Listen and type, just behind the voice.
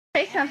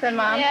something,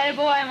 Mom. Yeah,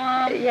 boy,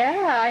 Mom.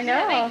 Yeah, I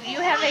know.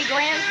 You have a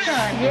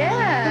grandson.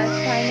 Yes,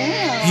 I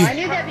know. I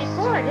knew that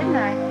before, didn't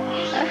I?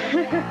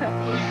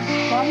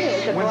 Mom knew it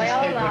was a boy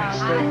all along.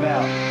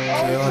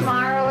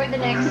 Tomorrow or the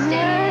next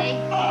day.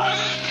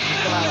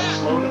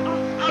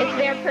 It's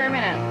there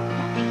permanent.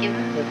 Give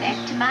him back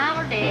to Mom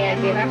or Dad.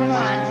 Yeah, give him to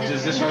Mom.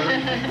 Is this one?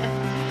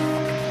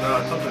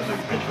 No, sometimes I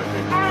pinch my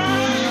finger.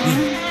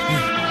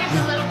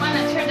 Here's a little one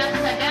that turned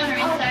upside down or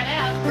inside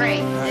out. Great.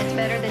 It's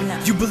better than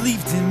none. You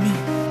believed in me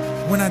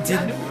when I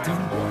didn't.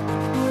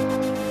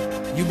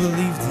 You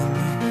believed in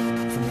me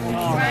from the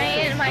beginning.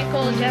 Ryan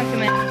Michael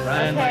Jackman.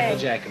 Ryan Michael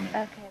Jackman.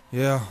 Okay.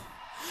 Yeah.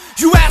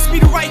 You asked me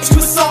to write you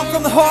a song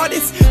from the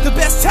hardest, the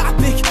best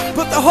topic,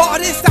 but the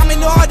hardest. I'm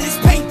an artist,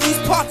 paint these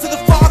parts of the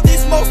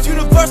farthest, most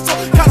universal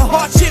kind of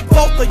hardship.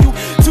 Both of you,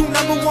 two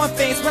 #1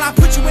 fans. When I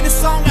put you in a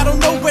song, I don't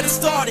know where to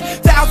start it.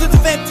 Thousands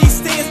of empty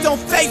stands don't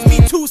faze me.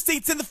 2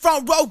 seats in the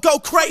front row, go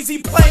crazy.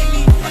 Play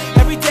me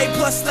every day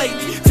plus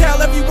lately.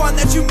 Tell everyone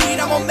that you meet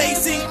I'm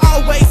amazing.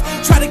 Always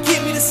try to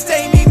get me to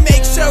stay me.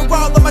 Make sure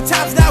all of my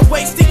time's not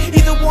wasted.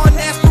 Either one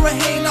asks for a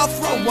hand, I'll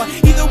throw one.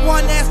 Either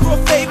one asks for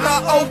a favor, I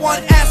owe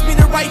one. Ask me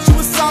to write you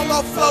a song,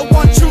 I'll flow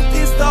one. Truth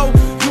is though,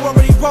 you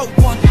already wrote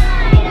one.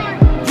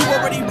 You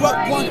already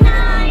wrote one.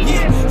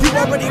 Yeah, you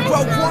already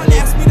wrote one.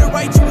 Ask me to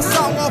write you a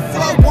song, I'll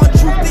flow one.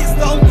 Truth is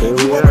though,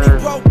 you already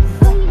wrote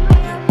one.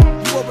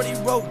 You already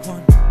wrote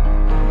one.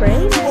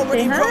 You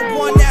already wrote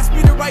one. Ask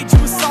me to write you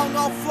a song,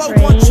 I'll flow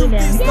one. Truth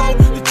is though,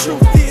 the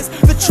truth is,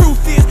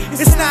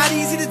 it's not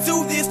easy to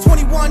do this.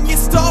 21-year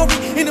story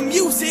in the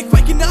music,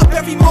 waking up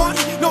every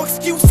morning, no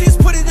excuses.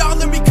 Put it all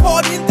in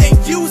recording, then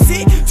use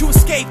it to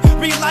escape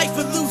real life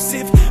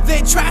elusive.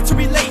 Then try to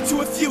relate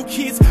to a few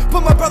kids.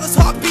 Put my brother's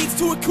heartbeats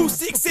to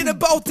acoustics in a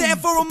boat there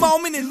for a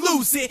moment and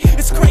lose it.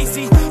 It's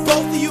crazy,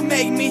 both of you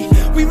made me.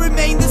 We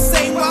remain the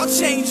same while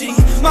changing.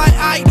 My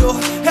idol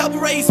helped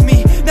raise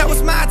me. Now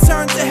it's my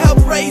turn to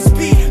help raise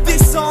me.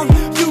 This song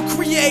you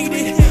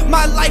created,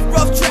 my life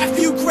rough draft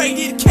you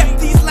graded. Kept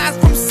these lines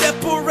from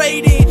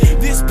separating.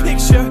 This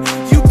picture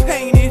you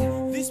painted.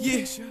 This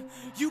picture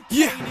you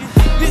painted.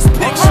 This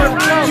picture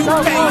you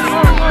painted.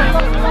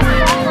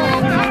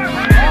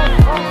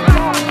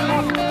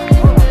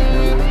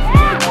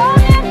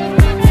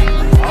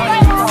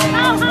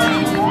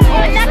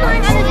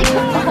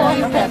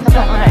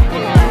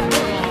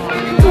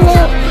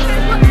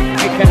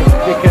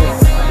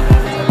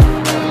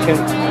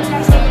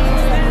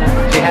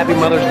 Say Happy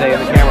Mother's Day on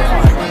the camera.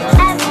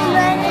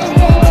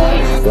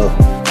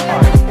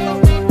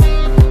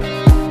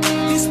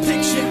 This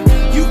picture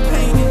you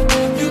painted,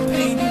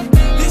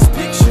 this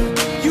picture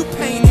you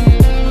painted,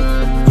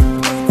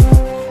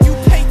 you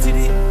painted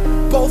it.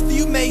 Both of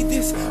you made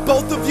this,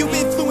 both of you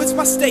influenced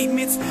my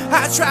statements.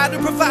 I tried to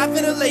provide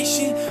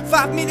ventilation,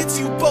 5 minutes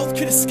you both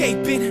could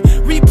escape in.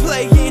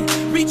 Replaying,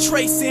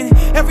 retracing,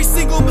 every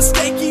single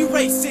mistake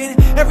erasing.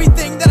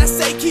 Everything that I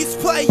say keeps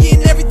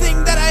playing,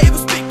 everything that I ever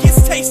speak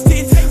gets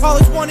tasted.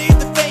 Always wanted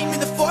the fame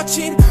and the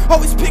fortune,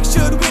 always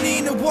pictured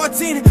winning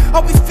awards in.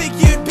 Always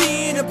figured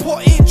being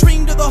important,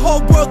 dreamed of the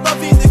whole world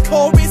loving the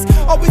chorus.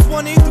 Always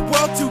wanted the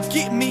world to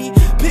get me,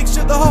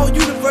 picture the whole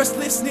universe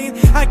listening.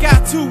 I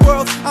got 2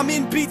 worlds, I'm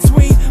in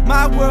between.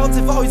 My worlds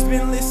have always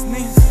been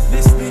listening,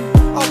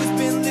 always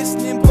been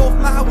listening. Both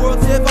my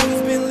worlds have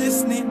always been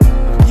listening.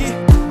 Yeah,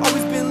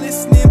 always been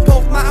listening.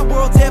 Both my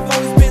worlds have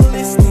always been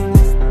listening.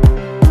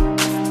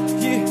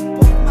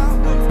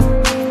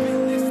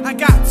 I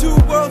got 2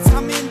 worlds,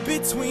 I'm in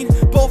between.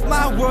 Both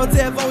my worlds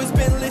have always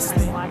been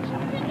listening.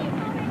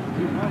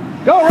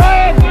 Go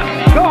Ryan!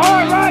 Go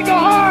hard, Ryan! Go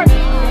hard!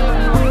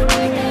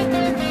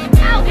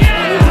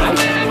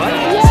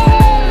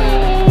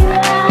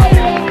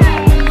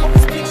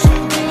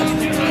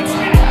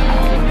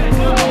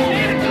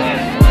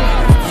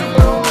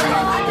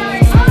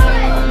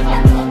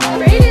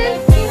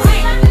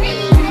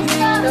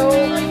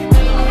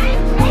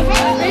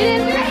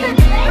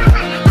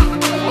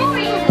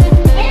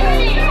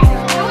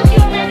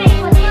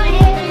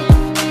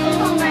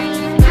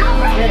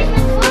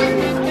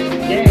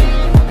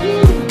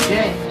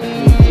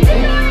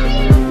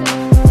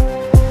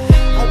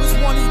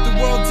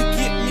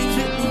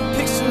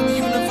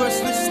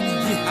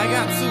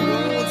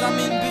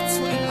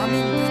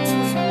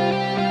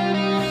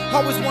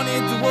 Always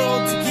wanted the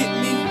world to get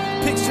me.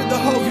 Picture the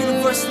whole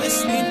universe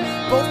listening.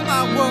 Both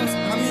my worlds,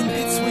 I'm in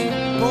between.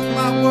 Both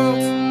my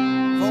worlds.